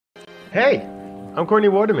Hey, I'm Courtney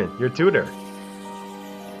Waterman, your tutor.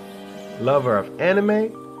 Lover of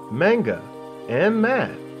anime, manga, and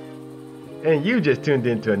math. And you just tuned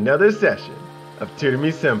into another session of Tutor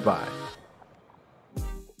Me Sempai.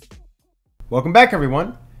 Welcome back,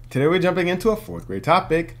 everyone. Today we're jumping into a 4th grade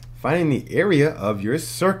topic, finding the area of your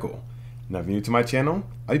circle. Now, if you're new to my channel,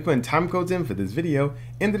 I'll be putting time codes in for this video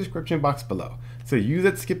in the description box below. So use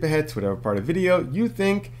it to skip ahead to whatever part of the video you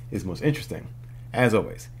think is most interesting. As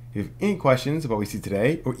always, if you have any questions about what we see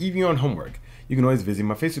today, or even your own homework, you can always visit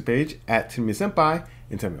my Facebook page at Tutor Me Sempai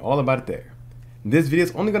and tell me all about it there. This video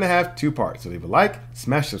is only going to have 2 parts, so leave a like,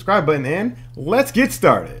 smash the subscribe button, and let's get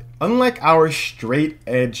started. Unlike our straight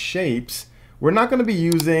edge shapes, we're not going to be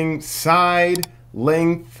using side,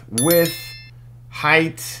 length, width,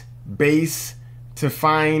 height, base to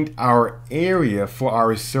find our area for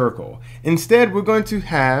our circle. Instead, we're going to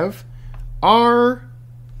have R,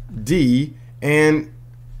 D, and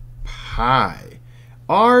pi.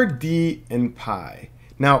 R, D, and pi.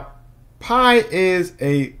 Now, pi is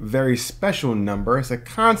a very special number. It's a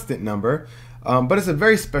constant number, but it's a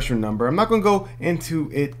very special number. I'm not going to go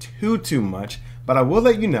into it too much, but I will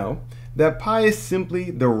let you know that pi is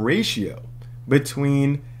simply the ratio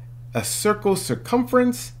between a circle's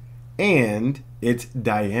circumference and its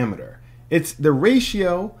diameter. It's the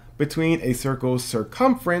ratio between a circle's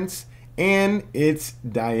circumference and its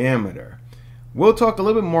diameter. We'll talk a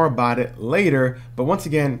little bit more about it later, but once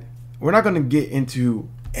again, we're not going to get into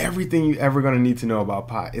everything you're ever going to need to know about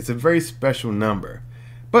pi. It's a very special number.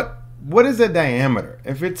 But what is a diameter?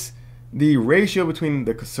 If it's the ratio between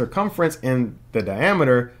the circumference and the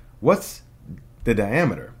diameter, what's the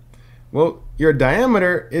diameter? Well, your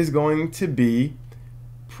diameter is going to be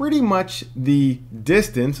pretty much the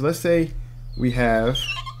distance. Let's say we have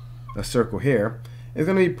a circle here. It's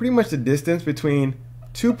going to be pretty much the distance between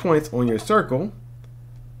 2 points on your circle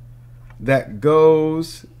that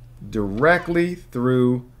goes directly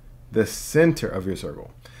through the center of your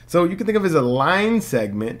circle. So you can think of it as a line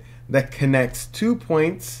segment that connects 2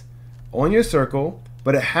 points on your circle,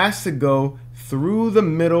 but it has to go through the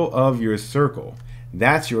middle of your circle.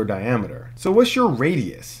 That's your diameter. So what's your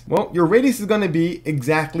radius? Well, your radius is going to be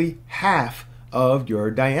exactly half of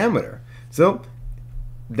your diameter. So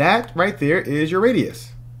that right there is your radius.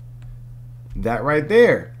 That right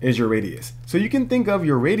there is your radius. So you can think of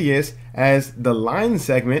your radius as the line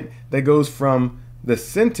segment that goes from the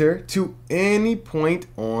center to any point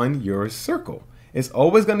on your circle. It's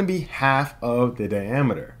always going to be half of the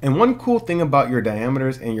diameter. And one cool thing about your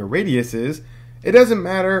diameters and your radius is it doesn't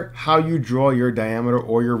matter how you draw your diameter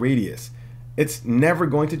or your radius. It's never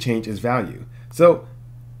going to change its value. So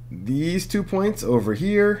these 2 points over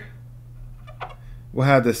here will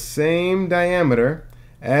have the same diameter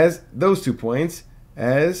as those 2 points,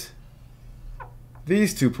 as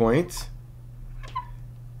these 2 points,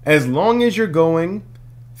 as long as you're going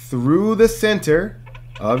through the center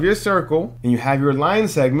of your circle and you have your line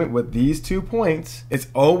segment with these 2 points, it's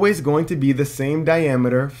always going to be the same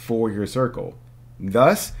diameter for your circle.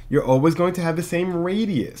 Thus, you're always going to have the same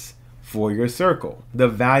radius for your circle. The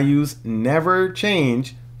values never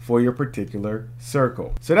change for your particular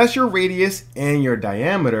circle. So that's your radius and your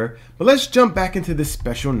diameter, but let's jump back into this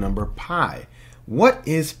special number pi. What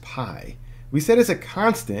is pi? We said it's a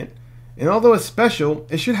constant, and although it's special,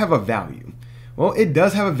 it should have a value. Well, it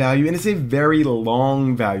does have a value, and it's a very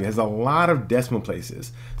long value. It has a lot of decimal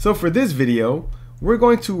places. So for this video, we're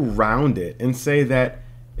going to round it and say that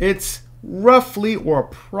it's roughly or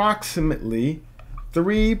approximately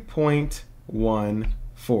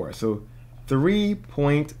 3.14. So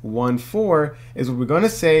 3.14 is what we're going to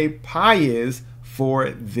say pi is for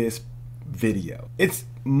this video. It's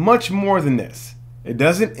much more than this. It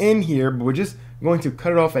doesn't end here, but we're just going to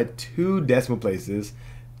cut it off at 2 decimal places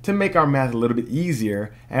to make our math a little bit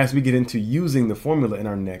easier as we get into using the formula in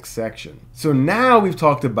our next section. So now we've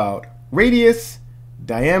talked about radius,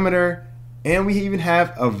 diameter, and we even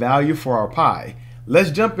have a value for our pi.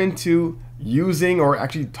 Let's jump into using, or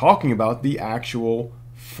actually talking about, the actual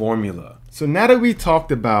formula. So now that we talked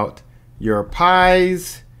about your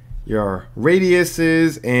pi's, your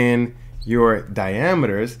radiuses, and your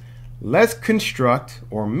diameters, let's construct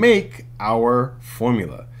or make our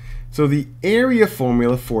formula. So the area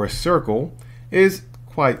formula for a circle is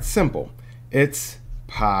quite simple. It's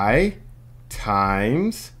pi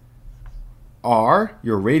times r,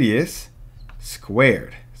 your radius,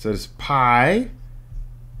 squared. So it's pi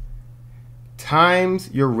times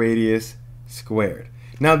your radius squared.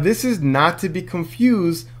 Now this is not to be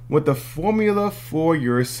confused with the formula for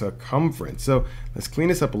your circumference. So let's clean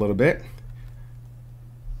this up a little bit.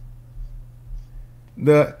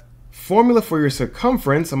 The formula for your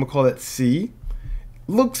circumference, I'm going to call it C,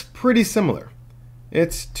 looks pretty similar.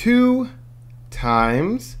 It's 2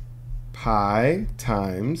 times pi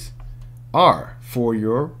times r for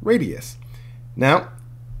your radius. Now,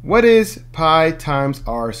 what is pi times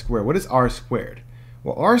r squared? What is r squared?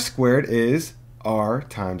 Well, r squared is r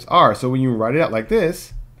times r. So when you write it out like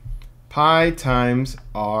this, pi times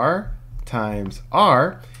r,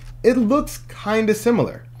 it looks kind of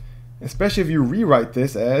similar, especially if you rewrite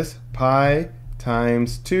this as pi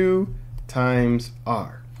times 2 times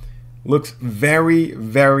r. Looks very,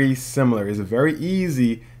 very similar. It's very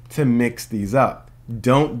easy to mix these up.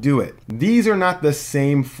 Don't do it. These are not the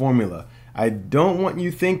same formula. I don't want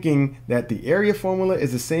you thinking that the area formula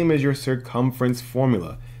is the same as your circumference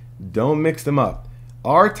formula. Don't mix them up.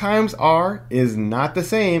 R times r is not the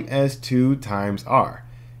same as 2 times r.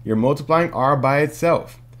 You're multiplying r by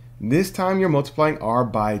itself. This time you're multiplying r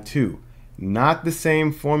by 2. Not the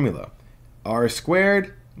same formula. R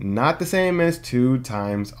squared, not the same as 2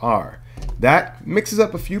 times r. That mixes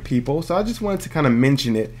up a few people, so I just wanted to kind of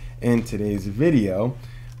mention it in today's video.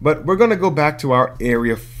 But we're going to go back to our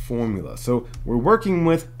area formula. So we're working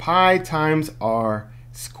with pi times r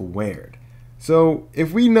squared. So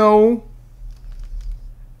if we know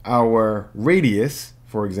our radius,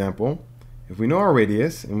 for example, if we know our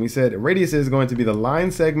radius, and we said radius is going to be the line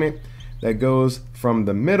segment that goes from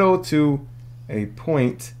the middle to a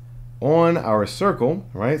point on our circle,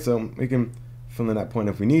 right? So we can fill in that point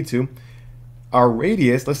if we need to. Our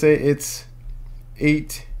radius, let's say it's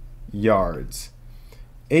 8 yards.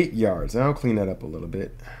 8 yards. And I'll clean that up a little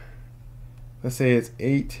bit. Let's say it's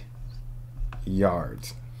 8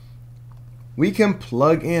 yards. We can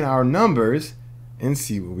plug in our numbers and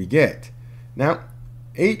see what we get. Now,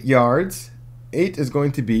 8 yards, 8 yards is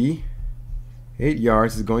going to be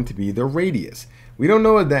the radius. We don't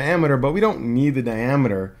know the diameter, but we don't need the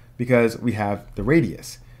diameter because we have the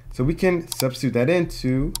radius. So we can substitute that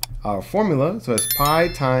into our formula. So it's pi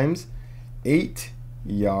times 8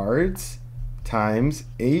 yards times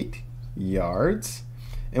 8 yards.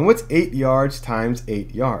 And what's 8 yards times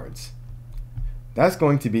 8 yards? That's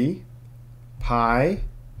going to be pi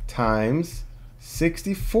times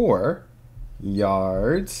 64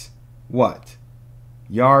 yards, what?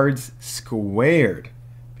 Yards squared.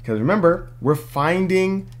 Because remember, we're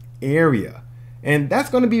finding area. And that's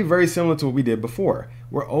going to be very similar to what we did before.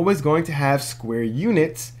 We're always going to have square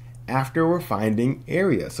units after we're finding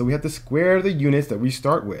area. So we have to square the units that we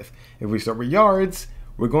start with. If we start with yards,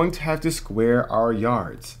 we're going to have to square our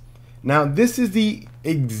yards. Now, this is the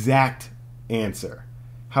exact answer.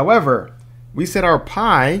 However, we said our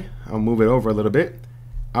pi, I'll move it over a little bit,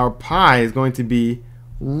 our pi is going to be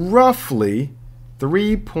roughly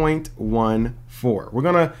 3.14. We're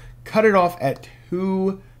going to cut it off at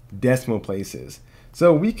 2 decimal places.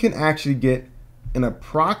 So we can actually get an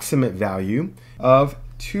approximate value of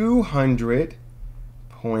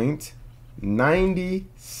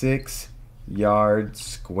 200.96 yards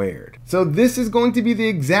squared. So this is going to be the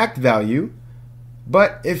exact value,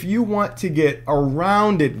 but if you want to get a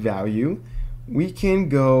rounded value, we can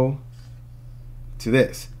go to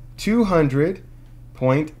this,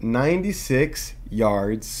 200.96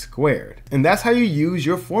 yards squared. And that's how you use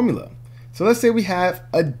your formula. So let's say we have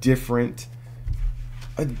a different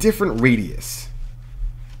radius.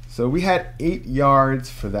 So we had 8 yards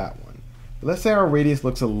for that one. Let's say our radius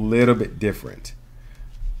looks a little bit different.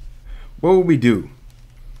 What would we do?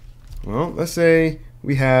 Well, let's say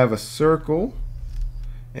we have a circle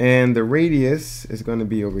and the radius is going to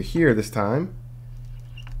be over here this time.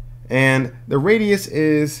 And the radius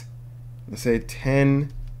is, let's say,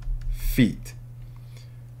 10 feet.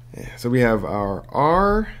 So we have our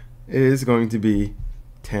R is going to be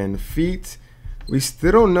 10 feet. We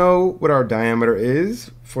still don't know what our diameter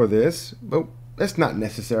is for this, but that's not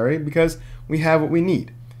necessary because we have what we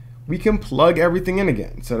need. We can plug everything in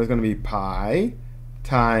again. So there's going to be pi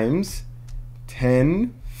times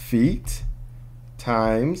 10 feet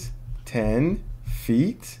times 10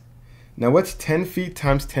 feet. Now what's 10 feet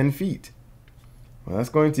times 10 feet? Well, that's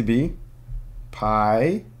going to be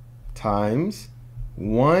pi times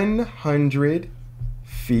 100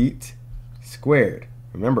 feet squared.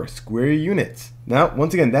 Remember, square units. Now,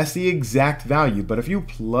 once again, that's the exact value, but if you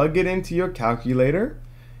plug it into your calculator,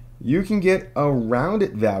 you can get a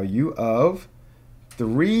rounded value of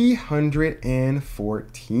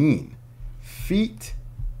 314 feet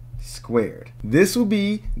squared. This will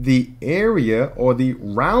be the area or the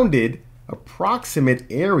rounded approximate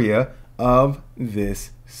area of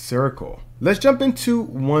this circle. Let's jump into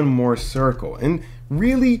one more circle and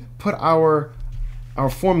really put our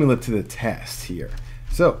formula to the test here.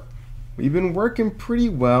 So we've been working pretty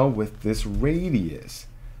well with this radius.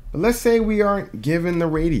 But let's say we aren't given the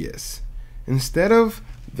radius. Instead of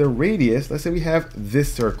the radius, let's say we have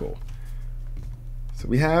this circle. So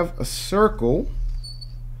we have a circle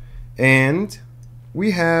and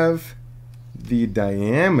we have the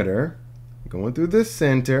diameter going through the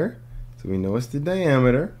center. So we know it's the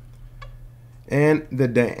diameter. And the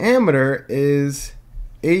diameter is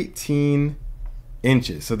 18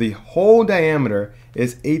 inches. So the whole diameter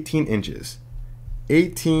is 18 inches.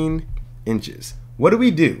 18 inches. What do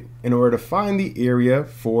we do in order to find the area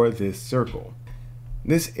for this circle?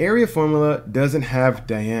 This area formula doesn't have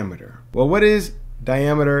diameter. Well, what is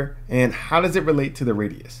diameter and how does it relate to the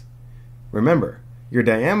radius? Remember, your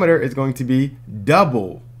diameter is going to be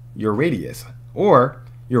double your radius, or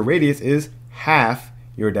your radius is half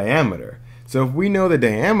your diameter. So if we know the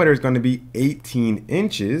diameter is going to be 18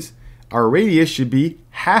 inches, our radius should be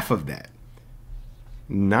half of that.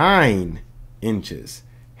 9 inches.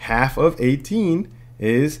 Half of 18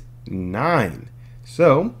 is 9.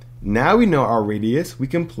 So now we know our radius, we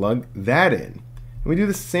can plug that in. And we do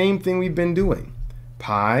the same thing we've been doing.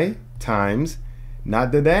 Pi times,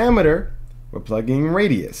 not the diameter, we're plugging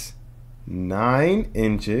radius. 9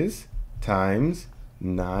 inches times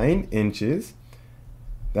 9 inches.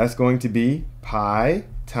 That's going to be pi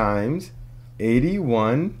times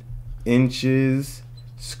 81 inches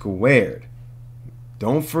squared.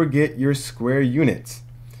 Don't forget your square units.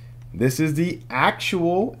 This is the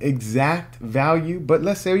actual exact value, but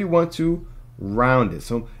let's say we want to round it.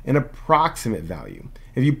 So an approximate value.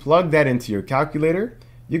 If you plug that into your calculator,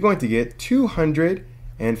 you're going to get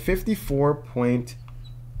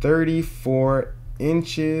 254.34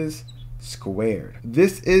 inches squared.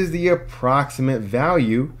 This is the approximate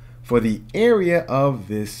value for the area of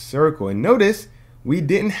this circle. And notice we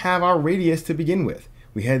didn't have our radius to begin with.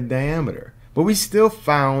 We had diameter, but we still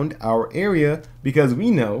found our area because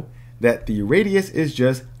we know that the radius is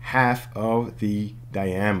just half of the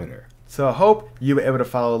diameter. So I hope you were able to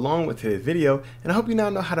follow along with today's video, and I hope you now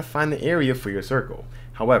know how to find the area for your circle.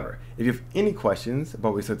 However, if you have any questions about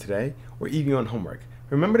what we said today, or even on homework,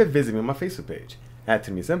 remember to visit me on my Facebook page,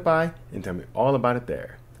 Tutor Me Sempai, and tell me all about it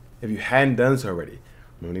there. If you hadn't done so already,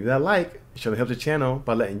 remember to leave that like. It surely helps the channel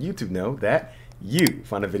by letting YouTube know that you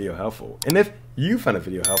found a video helpful. And if you found a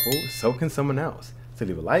video helpful, so can someone else. So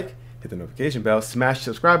leave a like, hit the notification bell, smash the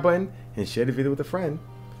subscribe button, and share the video with a friend.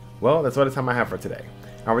 Well, that's all the time I have for today.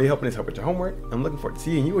 I'm really hoping this helped with your homework. I'm looking forward to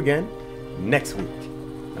seeing you again next week.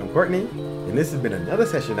 I'm Courtney, and this has been another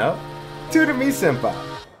session of Tutor Me Sempai.